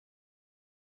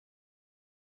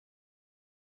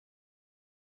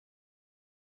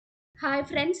Hi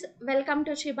friends, welcome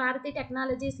to Shri Bharathi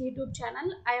Technologies YouTube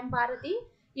channel. I am Bharathi.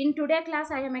 In today's class,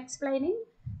 I am explaining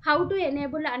how to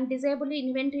enable and disable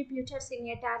inventory futures in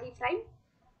a tally frame.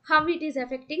 How it is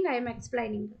affecting, I am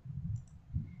explaining.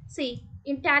 See,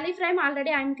 in tally frame already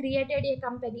I am created a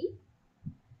company.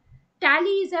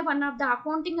 Tally is one of the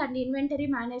accounting and inventory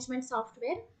management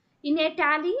software. In a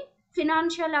tally,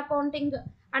 financial accounting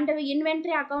and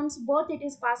inventory accounts both it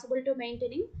is possible to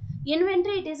maintaining.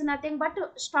 Inventory it is nothing but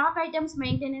stock items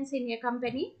maintenance in a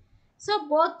company. So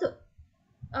both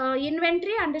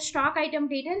inventory and stock item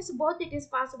details both it is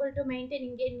possible to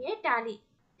maintaining in a tally.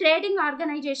 Trading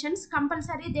organizations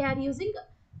compulsory they are using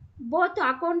both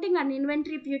accounting and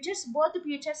inventory futures, both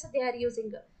futures they are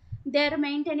using. They are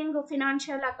maintaining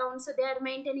financial accounts, they are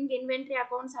maintaining inventory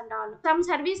accounts and all. Some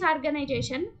service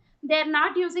organization they are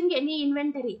not using any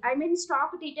inventory, I mean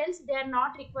stock details they are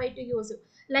not required to use,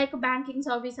 like banking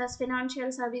services,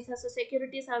 financial services,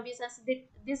 security services.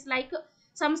 This like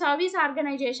some service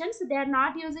organizations they are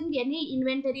not using any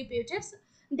inventory futures,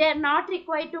 they are not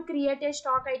required to create a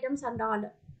stock items and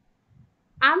all.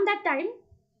 On that time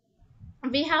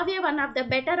we have a one of the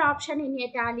better option in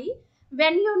a tally.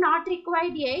 When you not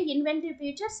required a inventory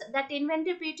features, that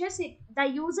inventory features the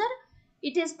user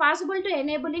it is possible to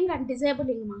enabling and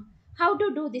disabling. How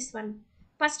to do this one?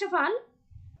 First of all,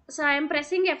 so I am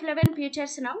pressing F11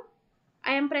 features now.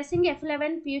 I am pressing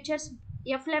F11 features,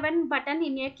 F11 button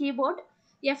in a keyboard.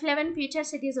 F11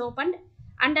 features it is opened.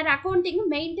 Under accounting,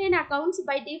 maintain accounts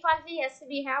by default yes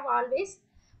we have always.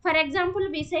 For example,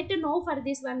 we said to no for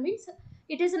this one means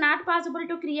it is not possible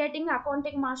to creating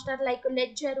accounting master like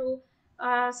ledger,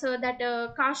 so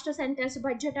that cost centers,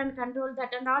 budget and control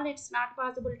that and all it's not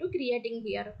possible to creating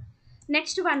here.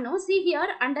 Next one, no, see here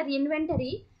under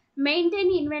inventory,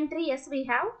 maintain inventory yes we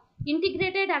have,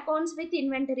 integrated accounts with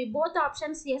inventory both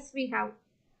options yes we have.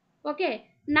 Okay,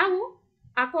 now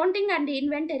accounting and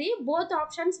inventory both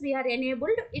options we are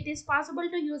enabled. It is possible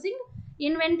to using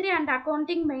inventory and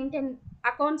accounting maintain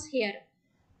accounts here.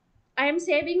 I am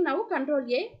saving now control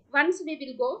A. Once we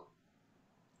will go,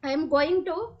 I am going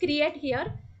to create here.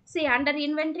 See under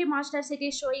inventory masters it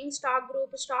is showing stock group,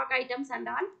 stock items and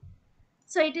all.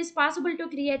 So it is possible to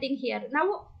creating here.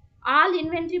 Now all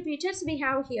inventory features we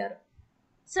have here.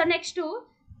 So next to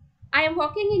I am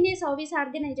working in a service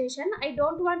organization. I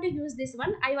don't want to use this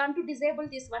one. I want to disable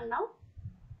this one now.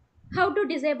 How to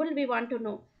disable we want to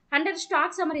know. Under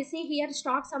stock summary, see here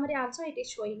stock summary also it is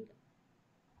showing.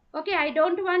 Okay, I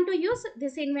don't want to use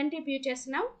this inventory features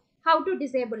now. How to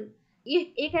disable?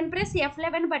 You can press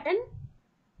F11 button.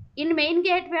 In main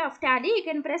gateway of tally, you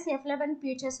can press F11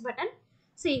 features button.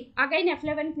 See, again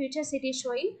F11 features it is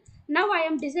showing. Now I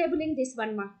am disabling this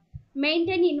one.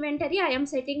 Maintain inventory, I am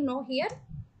setting no here.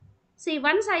 See,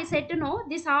 once I set to no,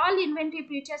 this all inventory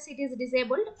features it is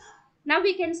disabled. Now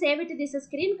we can save it to this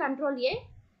screen, control A.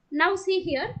 Now see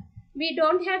here, we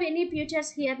don't have any features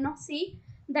here. Now see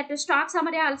that stock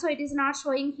summary also it is not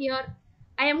showing here.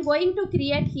 I am going to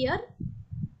create here.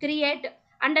 Create,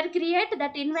 under create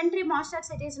that inventory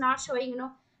masters it is not showing.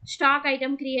 Stock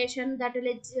item creation, that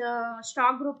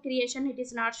stock group creation it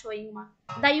is not showing.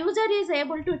 The user is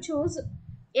able to choose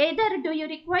either do you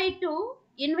require to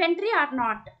inventory or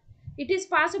not. It is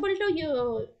possible to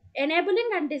you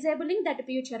enabling and disabling that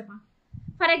feature.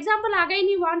 For example, again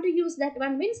you want to use that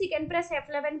one means you can press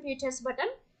F11 features button.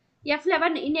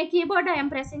 F11 in a keyboard I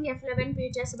am pressing F11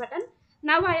 features button.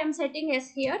 Now I am setting S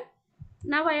here.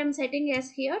 Now I am setting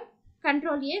S here.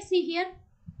 Control A. See here.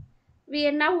 We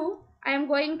are now I am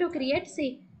going to create.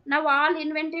 See now all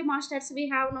inventory masters we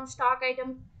have no stock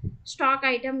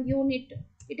item unit.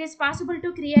 It is possible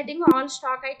to creating all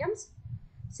stock items.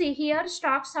 See here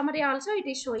stock summary also it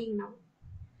is showing now.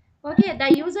 Okay,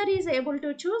 the user is able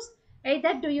to choose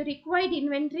either do you require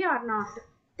inventory or not.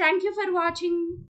 Thank you for watching.